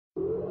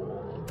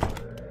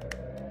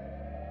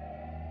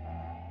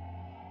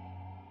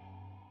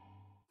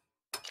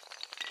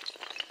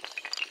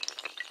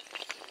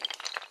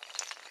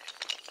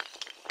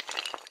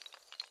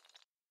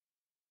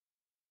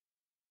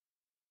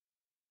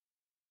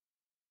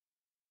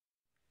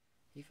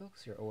Hey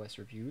folks, your OS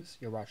Reviews.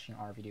 You're watching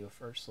our video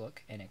first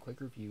look and a quick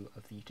review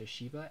of the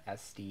Toshiba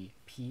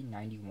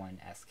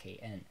SD-P91S.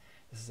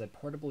 This is a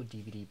portable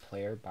DVD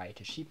player by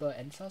Toshiba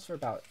and sells for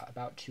about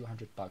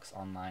 $200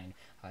 online,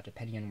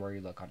 depending on where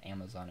you look on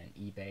Amazon and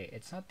eBay.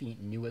 It's not the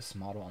newest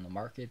model on the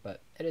market, but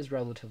it is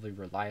relatively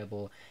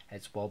reliable.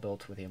 It's well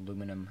built with a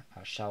aluminum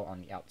shell on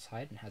the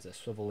outside and has a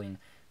swiveling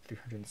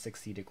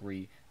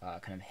 360-degree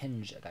kind of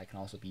hinge that can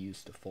also be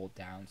used to fold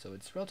down, so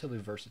it's relatively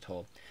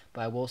versatile.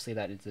 But I will say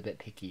that it's a bit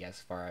picky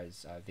as far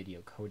as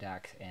video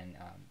codec and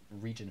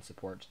region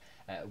support.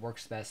 It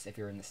works best if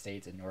you're in the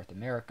States and North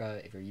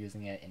America. If you're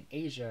using it in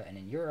Asia and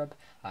in Europe,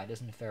 it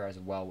doesn't fare as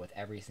well with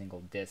every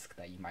single disc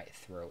that you might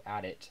throw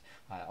at it.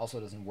 It also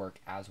doesn't work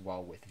as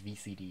well with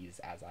VCDs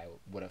as I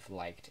would have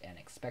liked and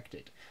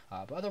expected.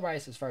 But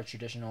otherwise, as far as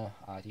traditional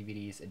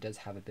DVDs, it does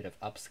have a bit of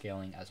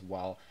upscaling as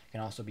well. It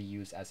can also be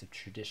used as a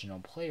traditional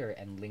player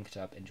and linked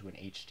up into an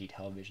HD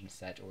television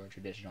set or a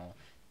traditional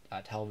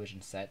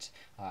television set,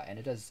 and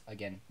it does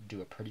again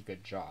do a pretty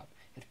good job.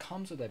 It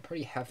comes with a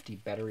pretty hefty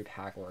battery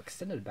pack or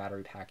extended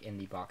battery pack in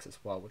the box as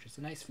well, which is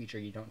a nice feature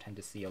you don't tend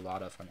to see a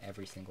lot of on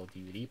every single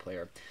DVD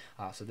player.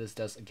 So this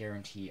does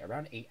guarantee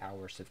around 8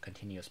 hours of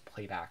continuous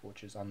playback,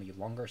 which is on the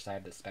longer side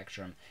of the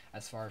spectrum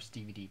as far as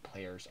DVD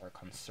players are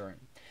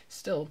concerned.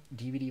 Still,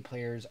 DVD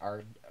players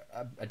are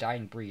a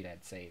dying breed,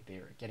 I'd say.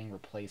 They're getting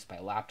replaced by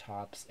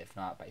laptops, if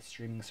not by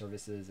streaming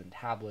services and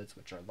tablets,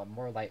 which are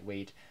more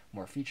lightweight,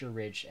 more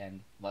feature-rich,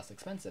 and less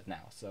expensive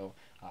now. So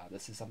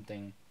this is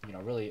something,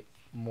 really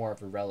more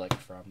of a relic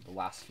from the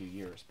last few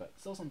years, but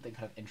still something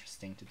kind of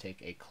interesting to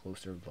take a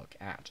closer look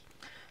at.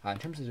 In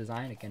terms of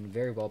design, again,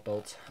 very well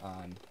built.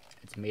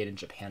 It's made in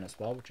Japan as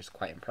well, which is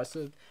quite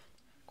impressive.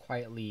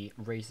 Quietly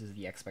raises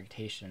the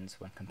expectations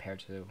when compared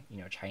to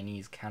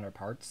Chinese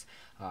counterparts,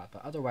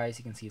 but otherwise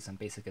you can see some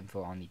basic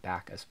info on the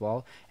back as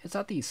well. It's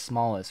not the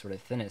smallest or the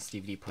thinnest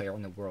DVD player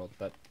in the world,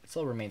 but it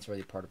still remains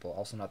really portable.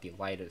 Also not the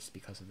lightest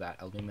because of that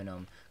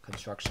aluminum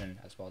construction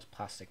as well as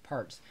plastic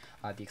parts.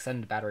 The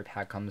extended battery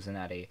pack comes in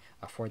at a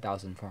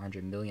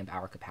 4,400 milliamp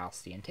hour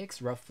capacity and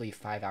takes roughly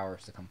 5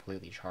 hours to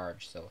completely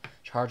charge. So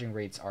charging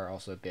rates are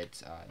also a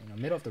bit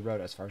middle of the road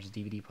as far as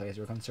DVD players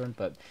are concerned,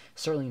 but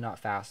certainly not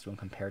fast when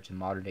compared to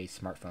modern day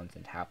smartphones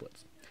and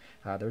tablets.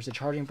 There's a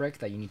charging brick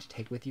that you need to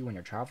take with you when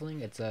you're traveling.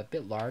 It's a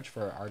bit large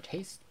for our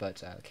taste,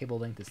 but cable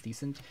length is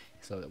decent,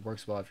 so it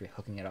works well if you're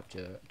hooking it up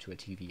to a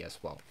TV as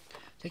well.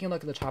 Taking a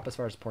look at the top as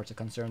far as ports are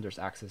concerned, there's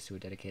access to a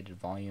dedicated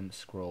volume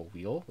scroll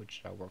wheel,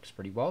 which works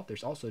pretty well.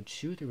 There's also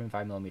two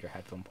 3.5mm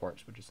headphone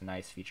ports, which is a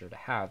nice feature to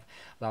have.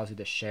 Allows you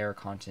to share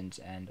content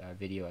and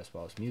video as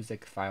well as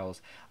music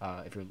files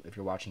if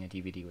you're watching a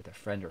DVD with a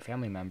friend or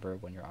family member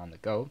when you're on the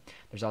go.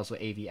 There's also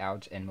AV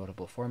out in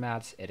multiple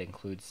formats. It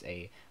includes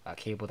a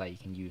cable that you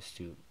can use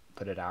to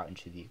put it out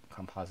into the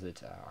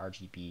composite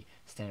RGB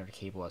standard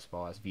cable as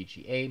well as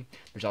VGA.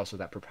 There's also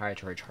that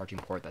proprietary charging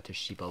port that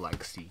Toshiba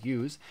likes to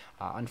use.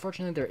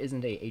 Unfortunately, there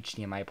isn't a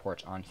HDMI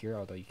port on here,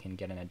 although you can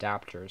get an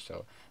adapter,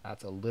 so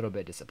that's a little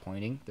bit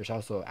disappointing. There's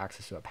also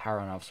access to a power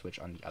on-off switch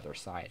on the other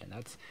side, and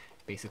that's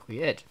basically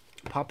it.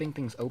 Popping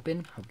things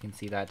open, you can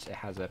see that it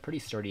has a pretty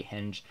sturdy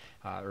hinge,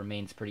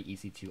 remains pretty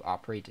easy to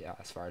operate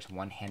as far as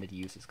one-handed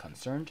use is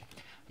concerned.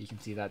 You can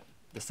see that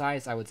the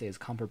size, I would say, is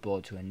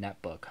comparable to a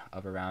netbook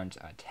of around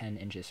 10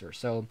 inches or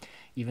so,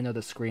 even though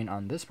the screen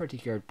on this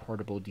particular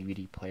portable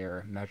DVD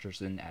player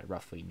measures in at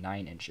roughly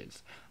 9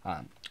 inches.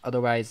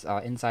 Otherwise,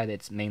 inside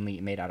it's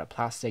mainly made out of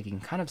plastic. You can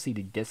kind of see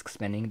the disc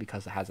spinning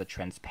because it has a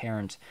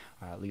transparent,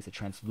 at least a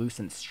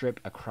translucent strip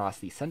across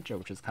the center,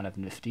 which is kind of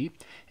nifty.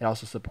 It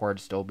also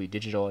supports Dolby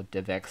Digital,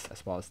 DivX,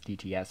 as well as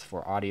DTS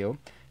for audio.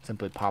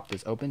 Simply pop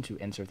this open to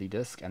insert the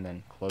disc and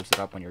then close it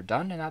up when you're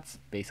done, and that's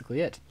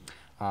basically it.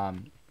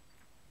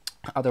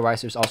 Otherwise,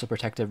 there's also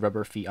protective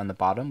rubber feet on the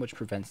bottom, which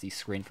prevents the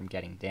screen from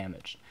getting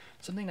damaged.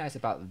 Something nice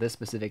about this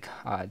specific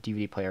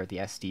DVD player, the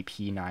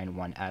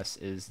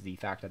SD-P91S, is the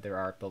fact that there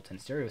are built-in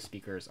stereo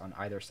speakers on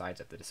either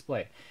sides of the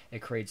display.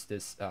 It creates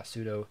this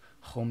pseudo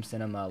home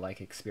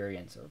cinema-like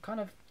experience, or kind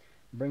of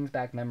brings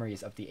back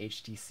memories of the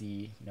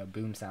HTC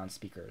boom sound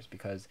speakers,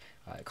 because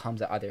it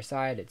comes at either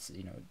side. It's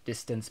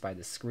distanced by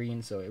the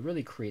screen, so it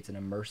really creates an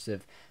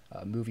immersive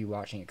movie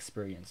watching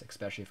experience,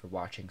 especially for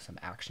watching some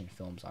action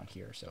films on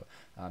here. So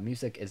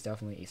music is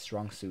definitely a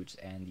strong suit,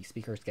 and the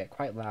speakers get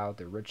quite loud.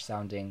 They're rich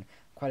sounding,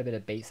 quite a bit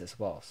of bass as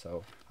well.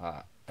 So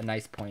a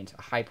nice point,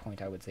 a high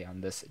point, I would say,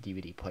 on this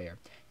DVD player,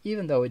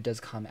 even though it does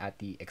come at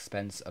the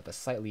expense of a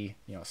slightly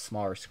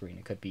smaller screen.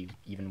 It could be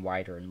even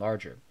wider and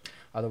larger.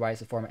 Otherwise,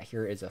 the format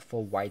here is a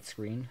full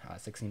widescreen,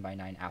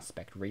 16:9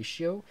 aspect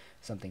ratio,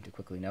 something to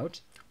quickly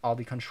note. All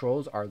the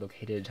controls are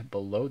located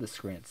below the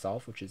screen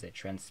itself, which is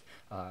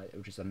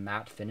a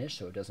matte finish,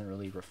 so it doesn't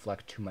really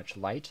reflect too much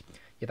light.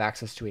 You have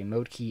access to a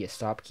mode key, a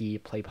stop key,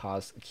 play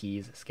pause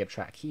keys, skip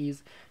track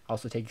keys.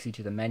 Also takes you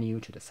to the menu,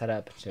 to the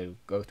setup, to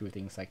go through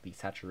things like the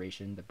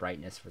saturation, the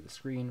brightness for the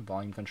screen,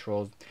 volume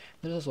controls.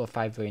 There's also a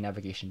 5-way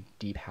navigation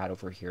D-pad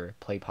over here,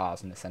 play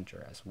pause in the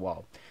center as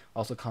well.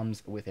 Also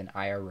comes with an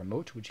IR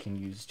remote, which you can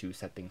use to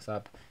set things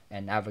up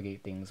and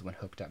navigate things when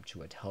hooked up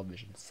to a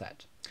television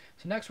set.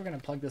 So next we're going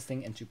to plug this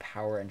thing into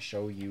power and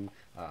show you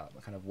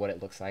kind of what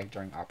it looks like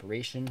during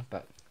operation.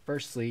 But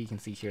firstly, you can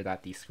see here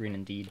that the screen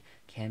indeed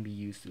can be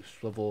used to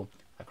swivel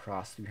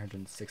across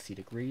 360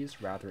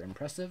 degrees, rather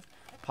impressive.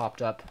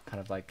 Popped up kind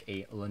of like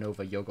a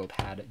Lenovo yoga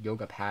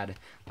pad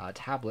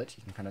tablet.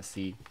 You can kind of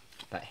see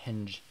that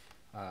hinge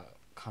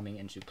coming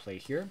into play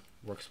here.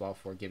 Works well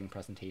for giving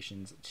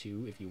presentations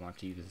too if you want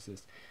to use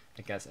this,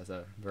 I guess, as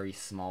a very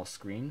small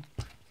screen.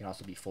 It can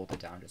also be folded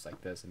down just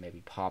like this and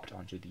maybe popped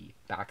onto the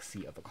back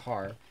seat of a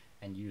car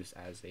and used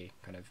as a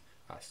kind of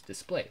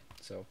display.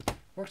 So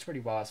works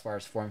pretty well as far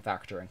as form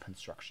factor and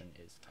construction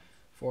is.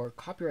 For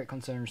copyright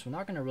concerns, we're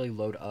not going to really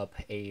load up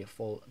a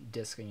full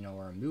disc,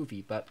 or a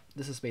movie, but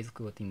this is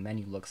basically what the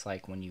menu looks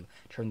like when you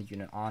turn the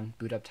unit on.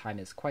 Boot up time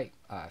is quite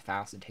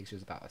fast. It takes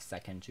just about a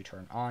second to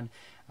turn on.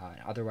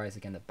 Otherwise,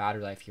 again, the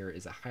battery life here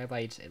is a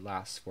highlight. It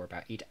lasts for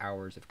about 8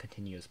 hours of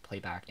continuous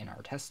playback in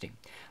our testing.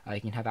 You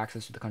can have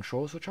access to the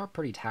controls, which are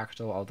pretty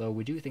tactile, although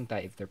we do think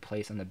that if they're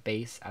placed on the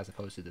base as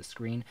opposed to the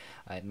screen,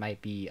 it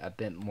might be a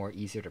bit more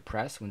easier to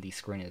press when the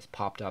screen is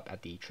popped up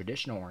at the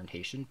traditional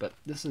orientation. But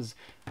this is,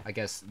 I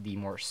guess, the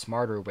more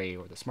smarter way,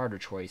 or the smarter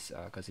choice,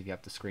 because if you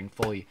have the screen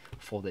fully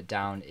folded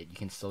down, you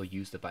can still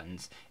use the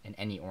buttons in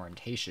any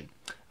orientation.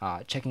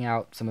 Checking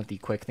out some of the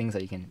quick things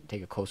that you can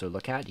take a closer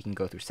look at. You can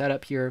go through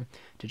setup here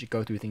to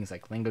go through things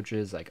like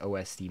languages, like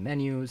OSD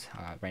menus.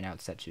 Right now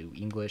it's set to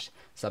English.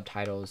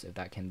 Subtitles, if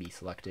that can be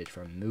selected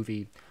from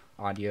movie.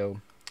 Audio,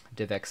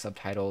 DivX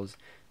subtitles.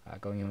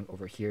 Going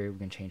over here, we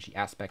can change the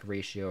aspect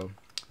ratio,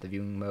 the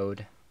viewing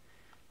mode,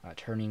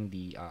 turning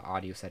the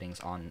audio settings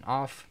on and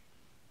off.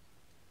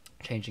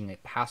 Changing a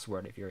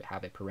password if you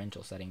have a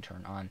parental setting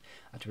turned on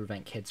to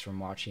prevent kids from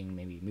watching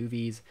maybe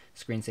movies.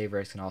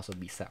 Screensavers can also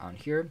be set on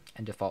here,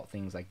 and default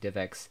things like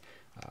DivX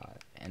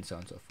and so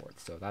on and so forth.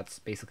 So that's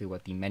basically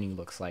what the menu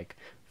looks like.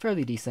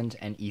 Fairly decent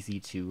and easy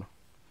to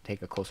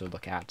take a closer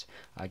look at.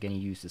 Again, you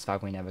use this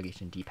 5-way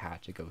navigation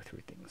D-pad to go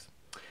through things.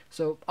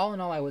 So all in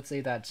all, I would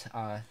say that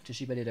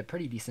Toshiba did a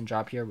pretty decent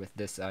job here with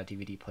this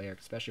DVD player,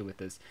 especially with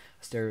this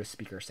stereo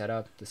speaker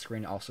setup. The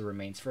screen also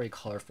remains very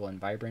colorful and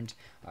vibrant.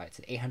 It's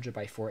an 800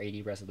 by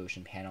 480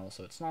 resolution panel,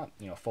 so it's not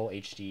full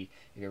HD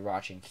if you're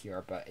watching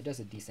here, but it does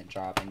a decent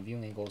job, and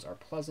viewing angles are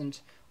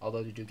pleasant,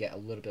 although they do get a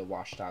little bit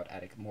washed out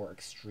at more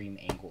extreme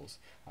angles.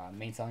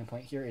 Main selling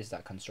point here is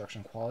that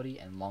construction quality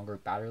and longer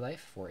battery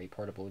life for a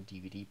portable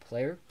DVD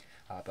player.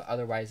 But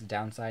otherwise,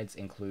 downsides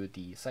include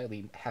the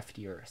slightly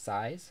heftier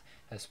size,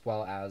 as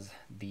well as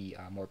the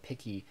more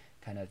picky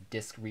kind of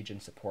disk region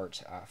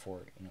support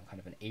for kind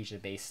of an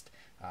Asia-based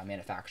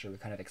manufacturer. We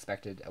kind of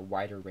expected a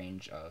wider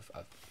range of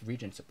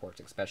region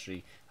supports,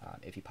 especially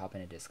if you pop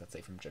in a disk, let's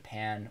say from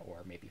Japan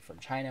or maybe from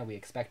China. We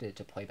expected it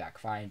to play back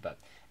fine, but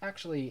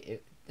actually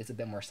it's a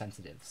bit more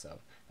sensitive, so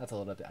that's a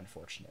little bit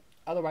unfortunate.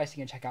 Otherwise,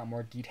 you can check out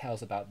more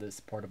details about this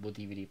portable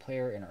DVD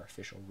player in our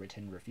official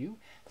written review.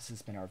 This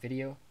has been our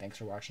video. Thanks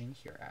for watching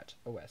here at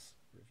OS.